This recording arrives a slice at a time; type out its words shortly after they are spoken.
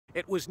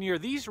It was near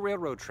these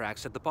railroad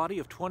tracks that the body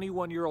of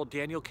 21-year-old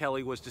Daniel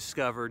Kelly was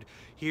discovered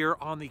here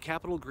on the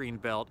Capital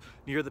Greenbelt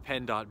near the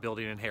PennDOT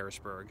building in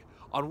Harrisburg.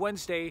 On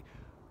Wednesday,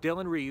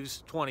 Dylan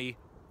Reeves, 20,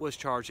 was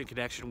charged in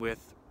connection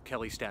with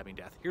Kelly's stabbing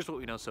death. Here's what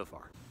we know so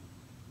far.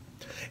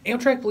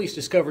 Amtrak police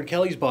discovered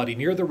Kelly's body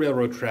near the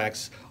railroad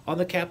tracks on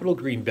the Capital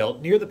Greenbelt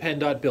near the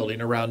PennDOT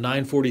building around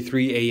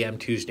 9:43 a.m.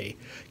 Tuesday.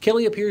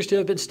 Kelly appears to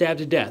have been stabbed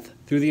to death.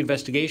 Through the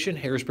investigation,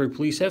 Harrisburg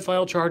police have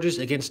filed charges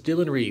against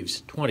Dylan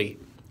Reeves, 20.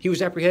 He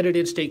was apprehended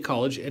in State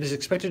College and is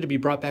expected to be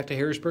brought back to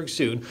Harrisburg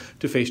soon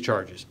to face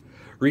charges.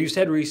 Reeves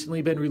had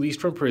recently been released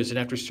from prison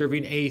after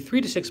serving a 3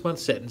 to 6 month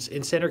sentence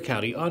in Center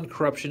County on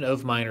corruption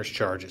of minors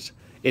charges.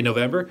 In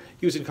November,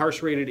 he was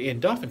incarcerated in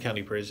Dauphin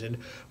County Prison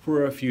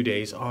for a few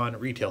days on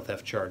retail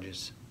theft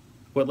charges.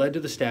 What led to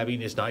the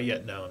stabbing is not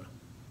yet known.